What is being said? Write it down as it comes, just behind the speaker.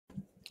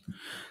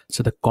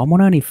So the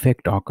common ion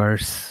effect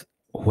occurs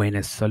when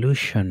a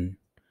solution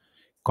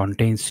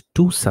contains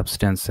two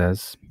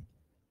substances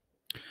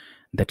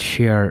that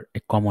share a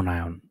common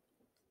ion.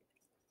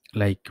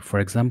 Like, for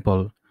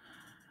example,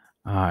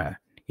 uh,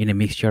 in a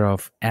mixture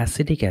of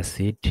acetic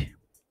acid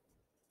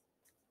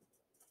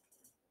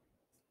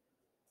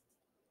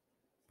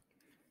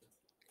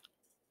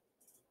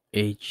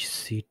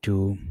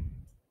HC2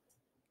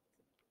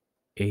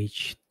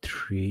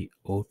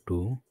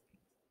 H3O2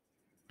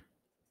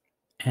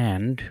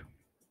 and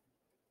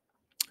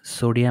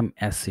sodium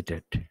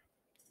acetate.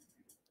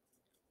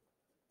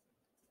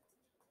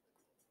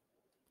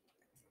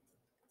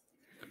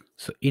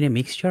 So in a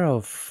mixture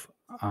of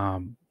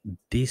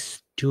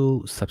these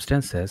two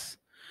substances,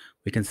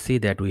 we can see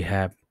that we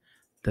have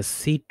the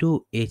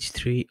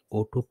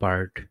C2H3O2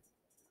 part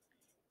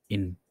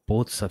in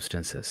both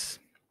substances.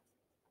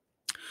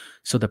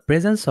 So the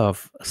presence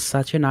of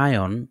such an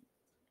ion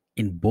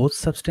in both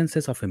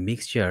substances of a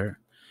mixture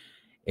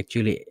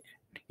actually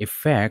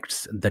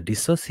affects the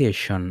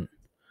dissociation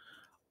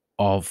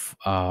of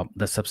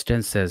the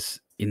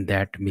substances in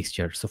that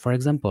mixture. So for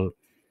example,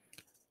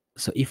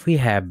 so if we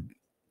have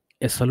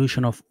a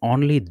solution of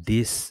only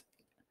this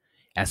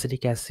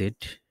acetic acid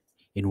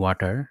in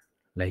water,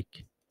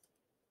 like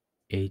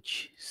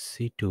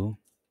HC2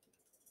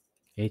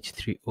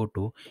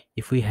 H3O2,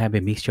 if we have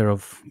a mixture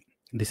of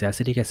this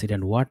acetic acid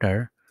and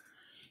water,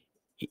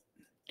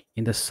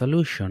 in the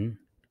solution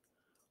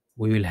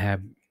we will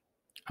have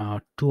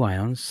two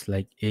ions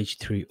like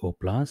H3O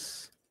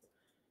plus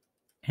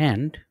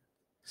and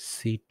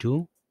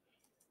C2H3O2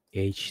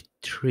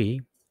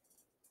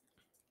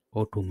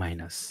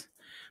 minus.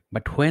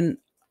 But when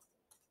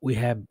we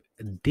have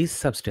this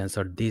substance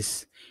or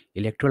this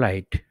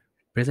electrolyte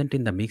present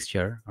in the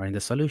mixture or in the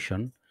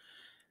solution,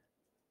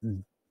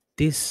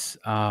 this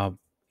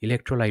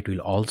electrolyte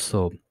will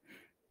also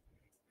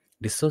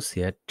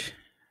dissociate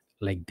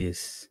like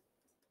this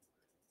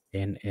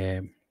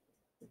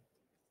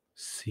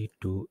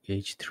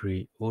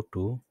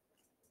NaC2H3O2.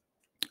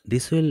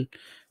 This will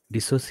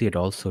dissociate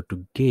also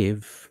to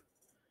give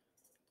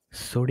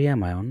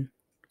sodium ion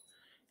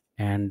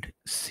and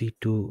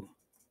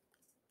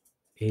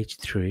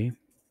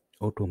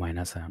C2H3O2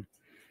 minus ion.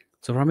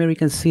 So from here we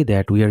can see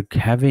that we are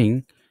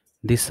having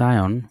this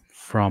ion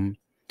from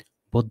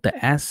both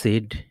the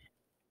acid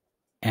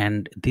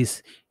and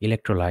this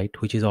electrolyte,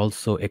 which is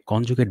also a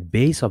conjugate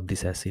base of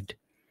this acid.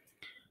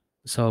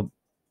 So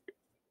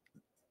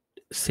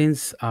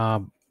since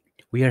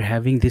we are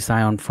having this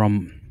ion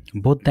from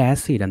both the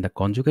acid and the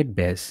conjugate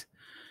base,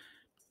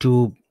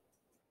 to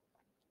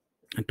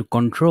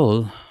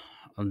control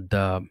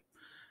the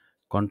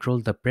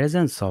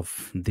presence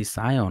of this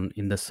ion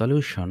in the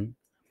solution,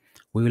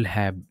 we will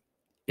have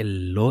a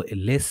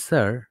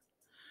lesser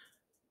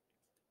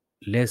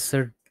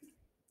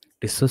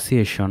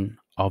dissociation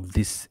of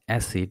this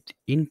acid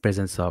in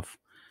presence of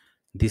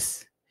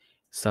this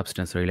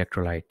substance or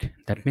electrolyte.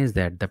 That means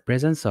that the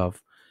presence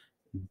of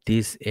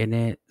this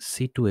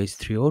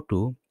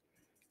NaC2H3O2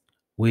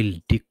 will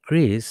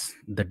decrease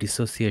the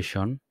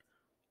dissociation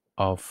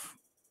of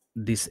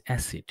this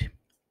acid,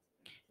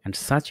 and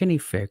such an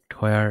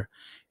effect where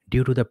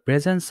due to the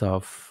presence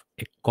of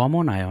a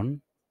common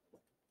ion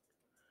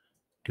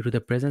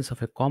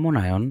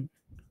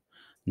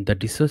the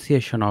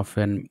dissociation of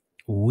an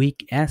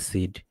weak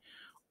acid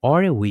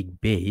or a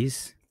weak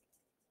base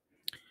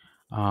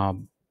uh,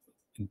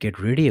 get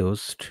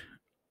reduced,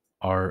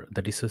 or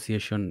the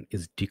dissociation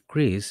is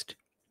decreased.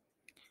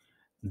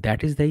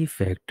 That is the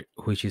effect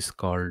which is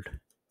called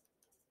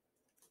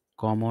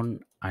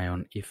common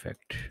ion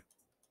effect.